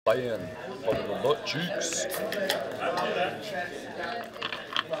Playing over the butt cheeks.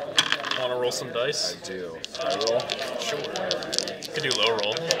 Want to roll some dice? I do. I roll? Sure. Could do low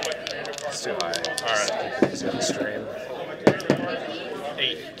roll. It's too high. Alright. Keep it easy on the stream.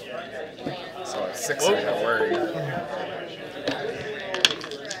 8. So at 6 I got worried.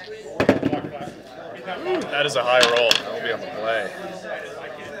 That is a high roll. I will be on the play.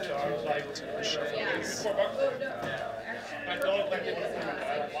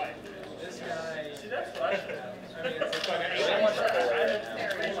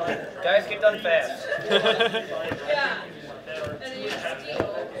 Guys, get done fast.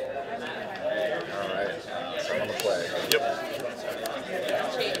 Alright, so I'm on the play. Yep.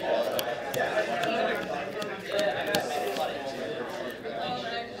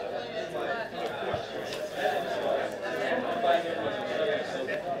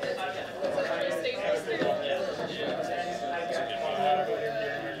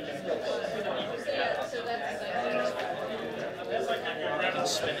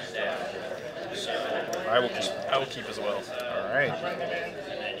 I will keep. I will keep as well. Alright.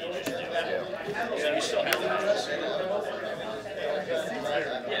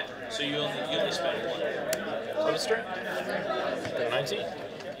 Yeah, so you only spend one. So it's straight. Go 19.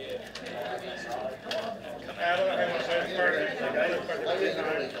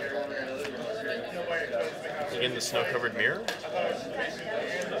 Again, the snow-covered mirror.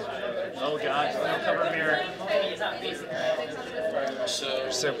 Oh god, snow-covered mirror.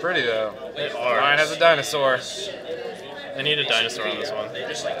 They're so pretty though. They are. Mine has a dinosaur. I need a dinosaur on this one. They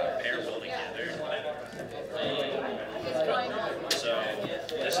just like pair building together. So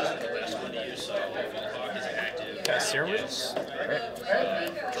this isn't the best one to use, so if the clock is active. Cast Serum Roots.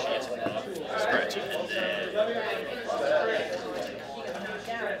 Skred.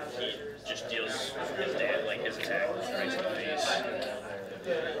 He just deals his dad like his attack right to the face.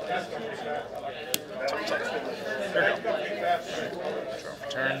 There we go.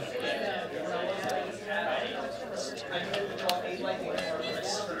 Turn.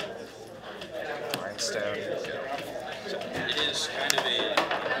 Grindstone. It is kind of a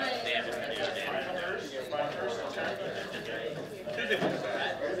damage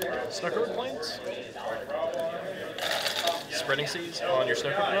Snow-covered plains. Spreading Seas on your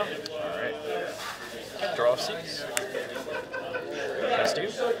snow-covered rock. Alright. Draw off seas. Cast you.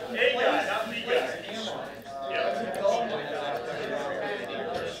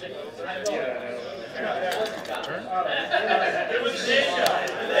 Turn.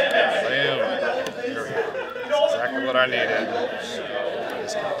 Boom. Exactly what I needed.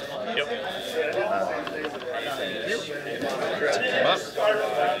 Yep. Take him up.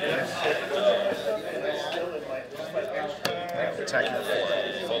 Attacking the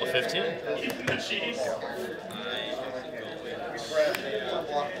 4. Fall to 15.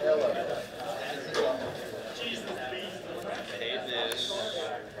 Pay this.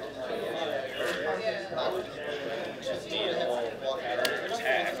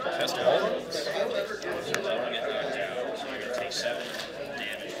 Attack. Cast all. Get knocked out, so you're gonna take 7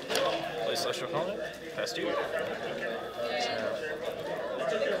 damage. Play Celestial Colony. Past you.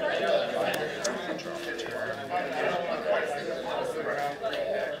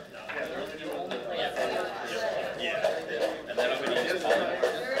 Yeah. And then I'm gonna use Polymorph.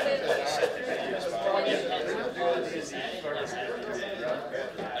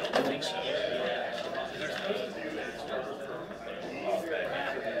 I don't think so.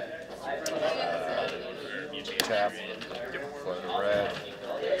 Tap. Float a red.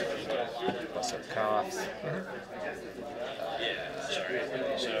 Plus a cough. Yeah, that's right.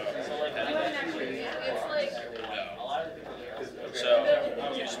 So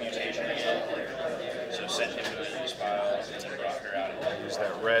use mutation again. So send him to the use pile and then brought her out. Use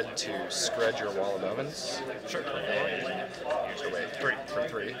that red to Skred your wall of ovens. Sure. So wait, 3 for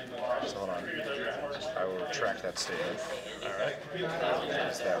 3. So hold on. I will retract that statement. Alright.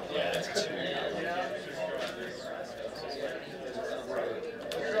 Use that red to.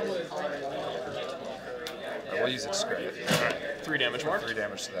 I will use it Skred. Alright. 3 damage mark. 3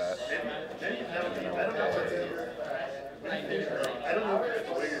 damage to that. And then I will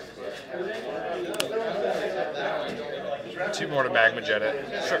play 2 more to magma jet it.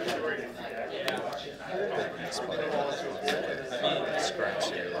 Sure. Skred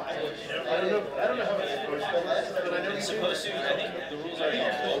 2. It's supposed to, I think the rules are you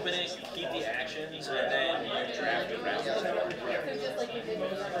open it, you keep the actions, and then you draft it around.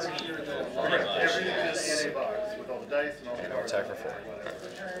 Pretty much. And I'll attack for 4.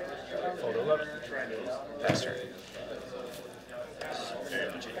 Fall to 11. Pass turn.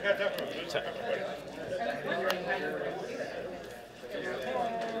 Attack.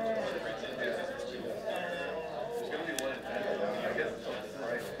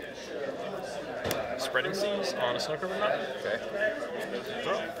 Spreading Seas on a Snowcover Mountain. Okay.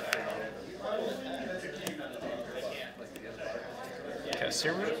 Draw. Cast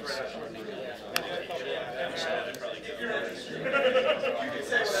your moves.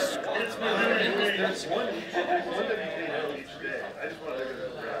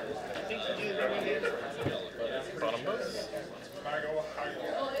 Bottom both.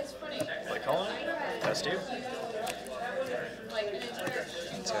 Play Colin. Test you.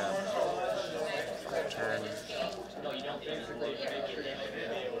 Tap. Turn.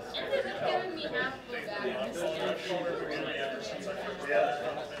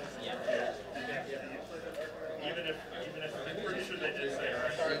 I'm pretty sure they did say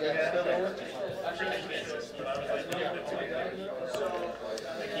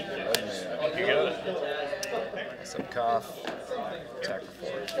You got it. Some cough. Attack for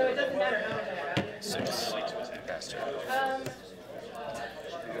 4. So it doesn't matter. 6. Faster.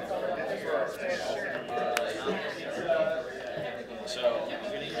 So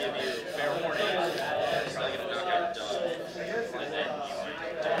I'm going to give you fair warning. I'm probably going to knock out Dove. And then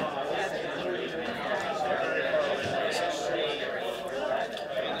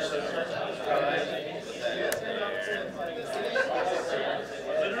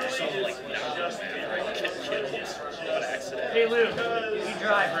Hey Luke, you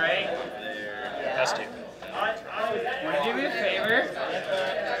drive, right? Test you. Want to do me a favor?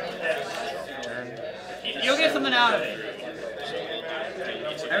 Turn. You'll get something out of it.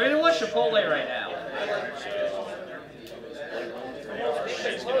 I really want Chipotle right now.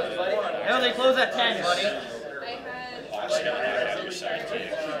 No, they close at 10, buddy.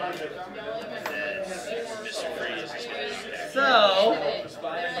 So,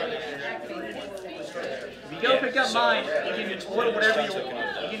 if you go pick up mine, you can order whatever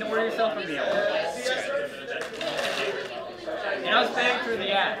you can order yourself a meal. And I was paying through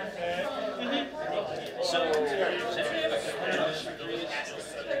the app.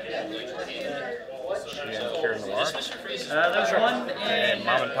 There's one in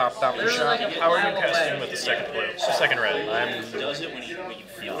Mom and pop down the there's shop. like a How are you mile casting away. with the second blue? Second red. he does it when you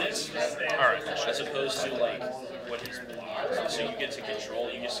feel it. Alright. As opposed to like what he's blocked. So you get to control,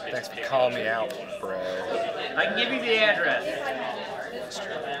 you just get Thanks to for pick calling up. me out, bro. I can give you the address.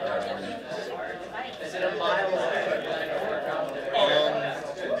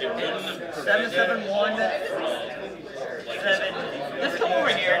 771 7. Let's come over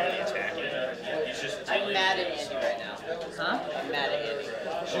here. I'm mad at Andy right now. Huh? I'm mad at Andy.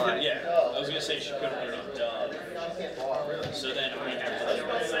 Yeah, I was gonna say she couldn't put it on Dove. So then we have to like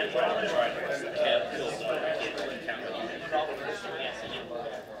try to kill Dove. I can't count on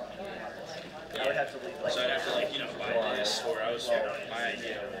I would have to leave like So I'd have to like, buy this, or my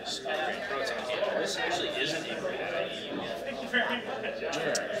idea was great proton cable. This actually isn't a great idea.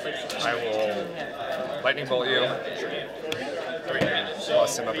 I will lightning bolt you. 3.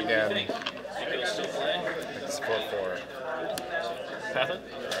 Plus him up again. You can still play. It's 4/4. Path it.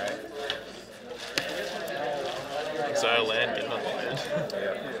 Alright. Exile land, get nothing land.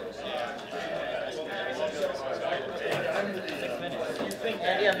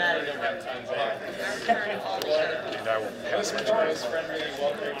 Andy, I'm mad at you. And I will cast my choice.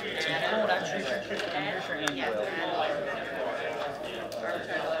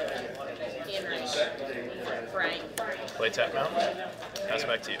 Frank. Play tap mount. Pass it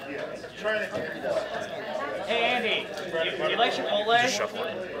back to you. Hey Andy, you like Chipotle? Shuffle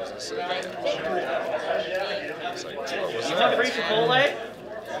it. You want free Chipotle?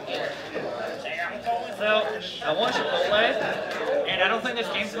 So, I want Chipotle, and I don't think this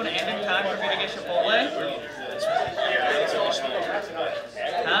game's going to end in time for me to get Chipotle.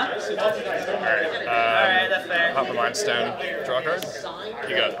 Huh? Alright, that's fair. Pop a Mind Stone. Draw a card.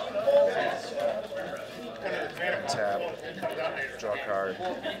 You got it. Tap. Draw a card.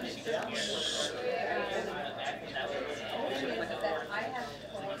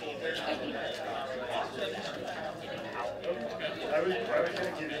 I was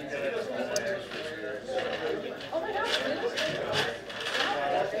going to give you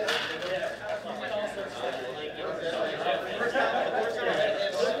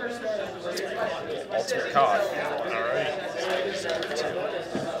Ultimate cough. Alright.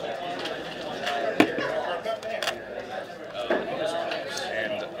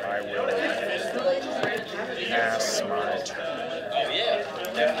 And I will pass my turn. Oh yeah,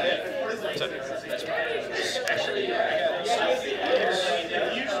 definitely. Actually,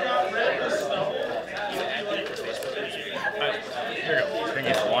 Here we go. Bring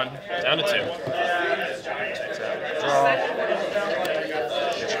it for 1. Down to 2. Draw.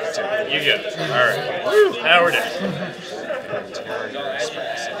 You get it. Alright. Now we're done.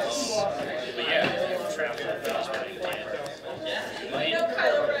 but yeah.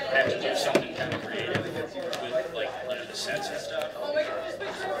 sets and stuff.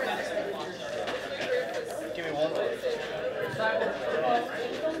 Give me one.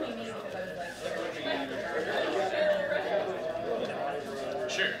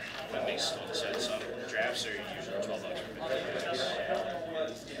 Sure. That makes all the sets. Some drafts are usually $12 for 50 bucks.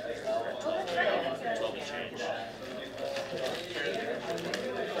 12 and change.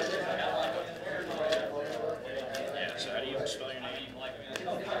 Yeah, so how do you spell your name?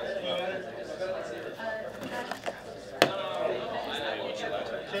 What's your last name?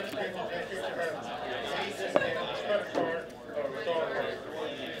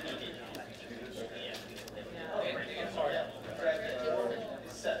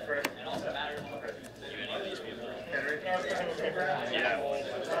 Yeah.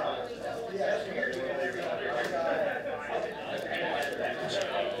 So,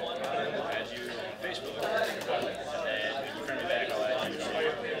 I'll add you on Facebook, and then when you friend me back, I'll add you to my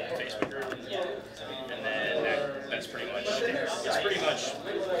Facebook group, and then that's pretty much, it's pretty much,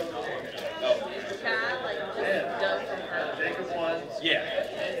 oh, Jacob won. yeah.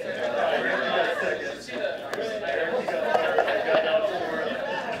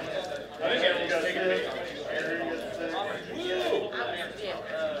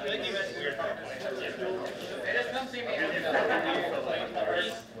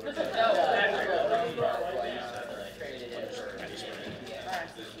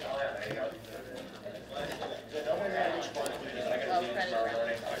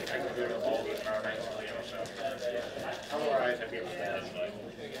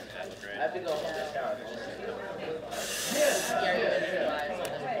 I have to go.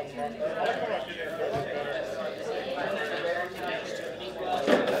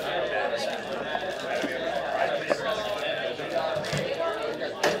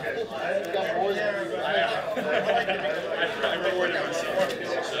 I rewarded myself.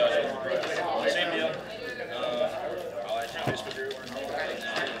 So, same deal. I'll add you to Facebook group.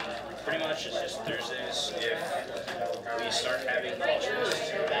 Pretty much it's just Thursdays. If we start having cultures,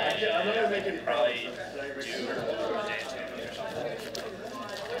 we can probably do a day or something.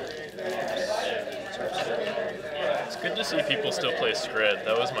 It's good to see people still play Skred.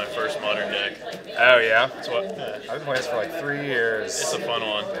 That was my first modern deck. Oh yeah. That's what. I've been playing this for like 3 years. It's a fun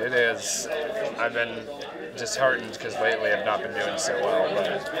one. It is. I've been disheartened because lately I've not been doing so well.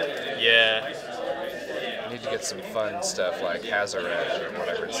 But Yeah. I need to get some fun stuff like Hazard or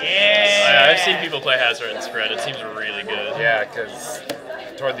whatever it's. I've seen people play Hazard and Skred. It seems really good. Yeah, because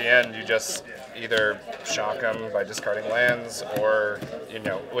toward the end you just either shock them by discarding lands, or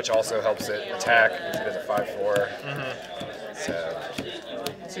which also helps it attack because it is a 5/4. So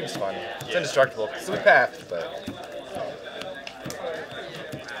it seems fun. It's indestructible. It's a path, but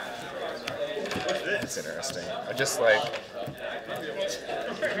it's interesting. I just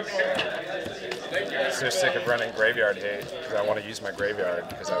so sick of running graveyard hate because I want to use my graveyard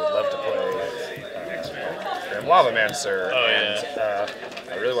because I would love to play Lavamancer. Oh, And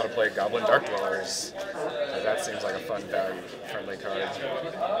I really want to play Goblin Dark Dwellers. So that seems like a fun value-friendly card.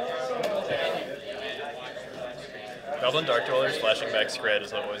 Goblin Dark Dwellers flashing back Skred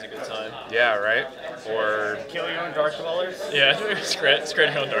is always a good time. Yeah, right? Or Kill your own Dark Dwellers? Yeah,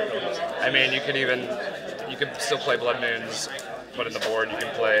 Skred your own Dark Dwellers. I mean, you could still play Blood Moons, but in the board you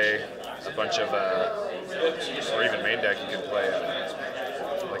can play a bunch of, or even main deck you can play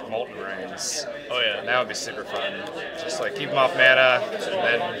like Molten Rains. Oh yeah. And that would be super fun. Just keep them off mana and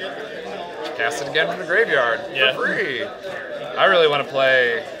then cast it again from the graveyard for free. I really want to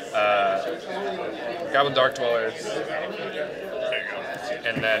play Goblin Dark Dwellers,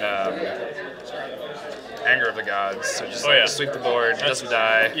 and then Anger of the Gods. So just sweep the board, doesn't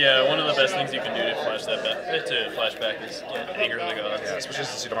die. Yeah, one of the best things you can do to flash that back, to flash back is Anger of the Gods. Yeah, especially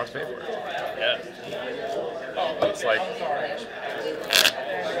since you don't have to pay for it. Yeah. It's like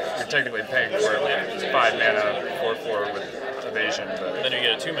you're technically paying for 5 mana 4/4 with evasion, but Then you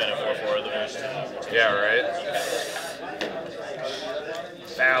get a 2 mana 4/4 of the vision. yeah, right.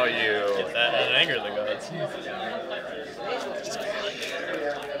 Value. Get that and Anger of the Gods.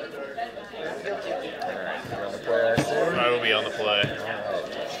 I will be on the play.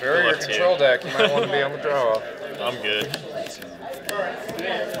 If you're your control deck, you might want to be on the draw. I'm good.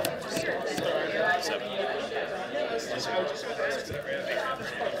 7.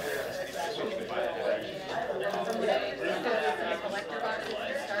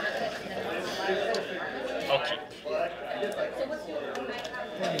 I'll keep.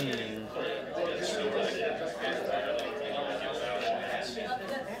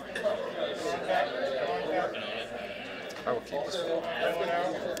 I will keep this one.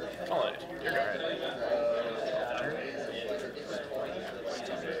 I'll let it. You're good.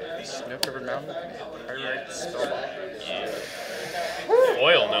 Snow-covered mountain. Pyrite spellball. Yeah.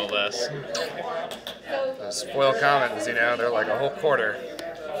 no less. Those foil commons, you know, they're like a whole quarter.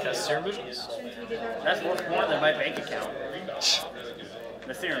 Cast Serum Visions. That's worth more than my bank account.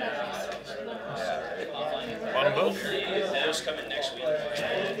 The serum. Bottom both. Those coming next week.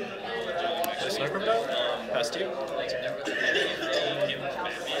 Play Snow Crocodile. Pass to you.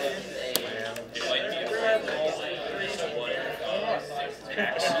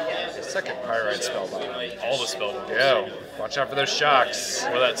 Second Pyrite spellbound. All the spell. Go. Watch out for those shocks.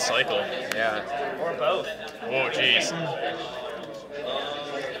 Or that cycle. Yeah. Or both. Whoa, jeez.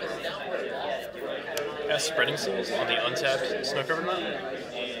 Cast Spreading Seals on the untapped Snow Covered Mountain.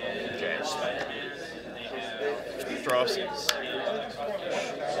 Okay. Draw Seals.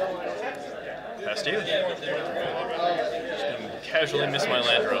 Pass to you. Just casually miss my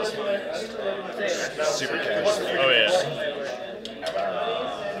land draws. Super casual. Oh yeah.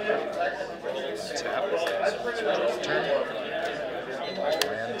 Tap. Turn.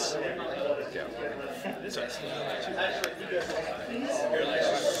 Lands. Go.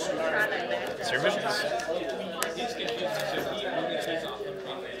 Serum Visions.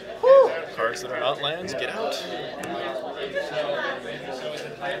 Cards that are not lands, get out.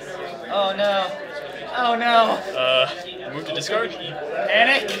 Oh no. Oh no. Move to discard.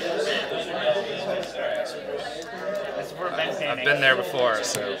 Panic. That's where Ben's I've standing. been there before,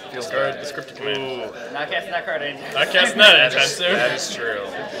 so feels Discard good. descriptive command. Not casting that card in. Not casting that That anytime is, soon. that is true.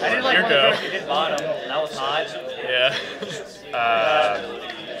 I did like Your one go. card you did bottom. That was hot. Yeah.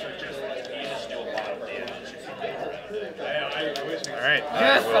 Alright.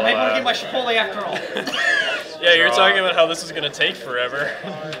 Yes, I'm able to get my Chipotle after all. Yeah, you're Draw. talking about how this is going to take forever.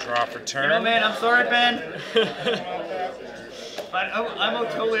 Draw for turn. You know, man, I'm sorry, Ben. But I'm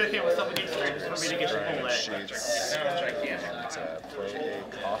totally okay with something getting straight just for me to get Chipotle. Sheets. And play a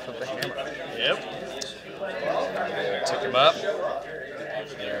Cough of the Hammer. Yep. Tick him up.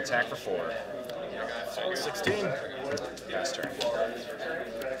 And attack for 4. 16. Last turn.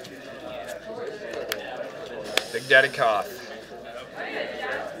 Big Daddy Cough.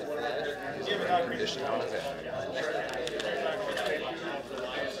 Condition on his head.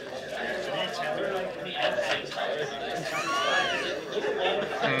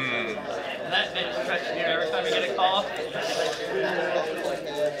 That bitch stretches you every time you get a cough.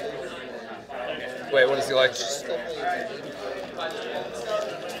 Wait, what does he like?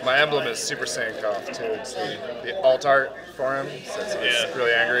 My emblem is Super Saiyan Cough too. It's the alt art for him, so he's Yeah.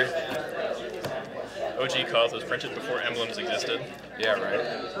 really angry. OG Koth was printed before emblems existed. Yeah, right.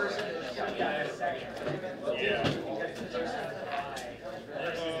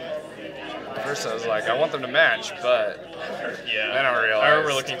 At first I was like, I want them to match, but Yeah. then I realized. I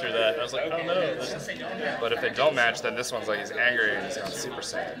remember looking through that. I was like, oh no. This is... But if they don't match, then this one's like he's angry and he's on Super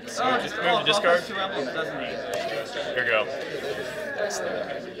Saiyan. So Oh, Just move to discard. 2 emblems, doesn't he? Here we go. that's the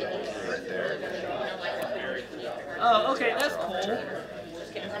right there. Oh, okay, that's cool.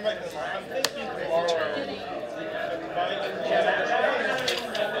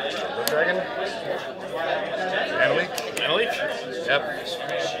 Blue Dragon. And leak. And a leak. Yep.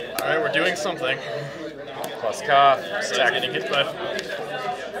 Alright, we're doing something. Plus Cough. So Stack getting hit by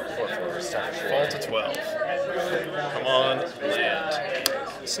 4/4. Stack for fall to 12. Come on, land.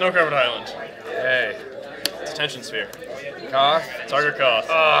 Snow-covered island. Hey. Detention sphere. Cough. Target Koth.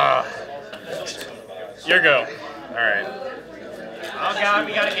 Ah. Your go. All right. Oh god,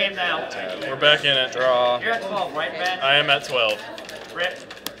 we got a game now. We're back in it. Draw. You're at 12, right, Ben? I am at 12. Rip.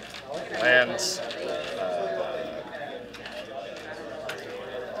 Lands.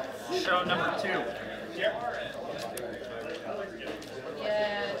 Show number 2.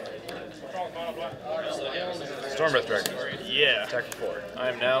 Stormbreath Dragon. Yeah. Attack for 4. I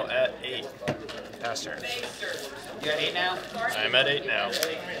am now at 8. Pass turn. You at 8 now? I am at 8 now.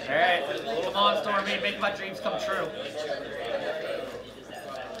 Alright. Come on, Stormy, make my dreams come true.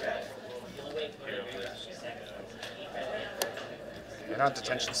 You're not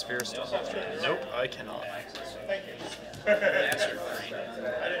Detention Sphere Stormbreath Dragon. Nope, I cannot.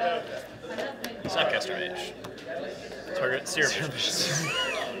 Snapcaster Mage. Target Serum Visions.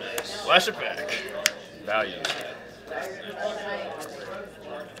 Flash it back. Value.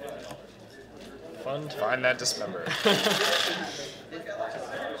 Fun. Find that dismember.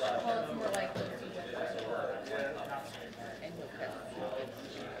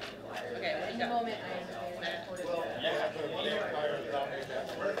 Okay, in the moment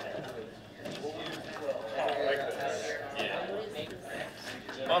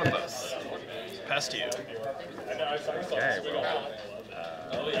Bottom both. Pass to you. Okay, well.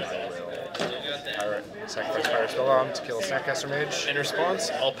 I will sacrifice Fire Spellbomb to kill a Snapcaster Mage. In response,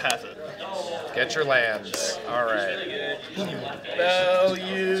 I'll path it. Get your lands. All right.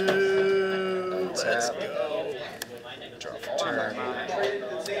 Value. Let's go. Draw for turn.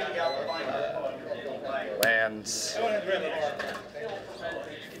 Lands.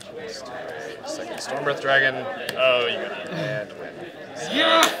 Second Stormbreath Dragon. Oh, you got it. And win.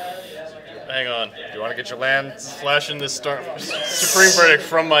 Hang on. Do you want to get your lands? Flashing this Supreme Verdict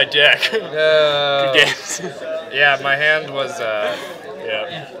from my deck. No. Good games. Yeah, my hand was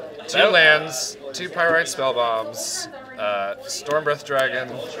Yeah. 2 lands, 2 Pyrite Spellbombs, Stormbreath Dragon,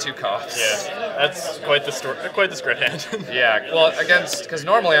 2 Coughs. Yeah. That's quite the Skred hand. Yeah, well, because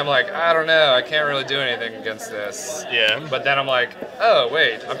normally I'm like, I don't know, I can't really do anything against this. Yeah. But then I'm like, oh,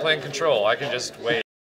 wait, I'm playing Control. I can just wait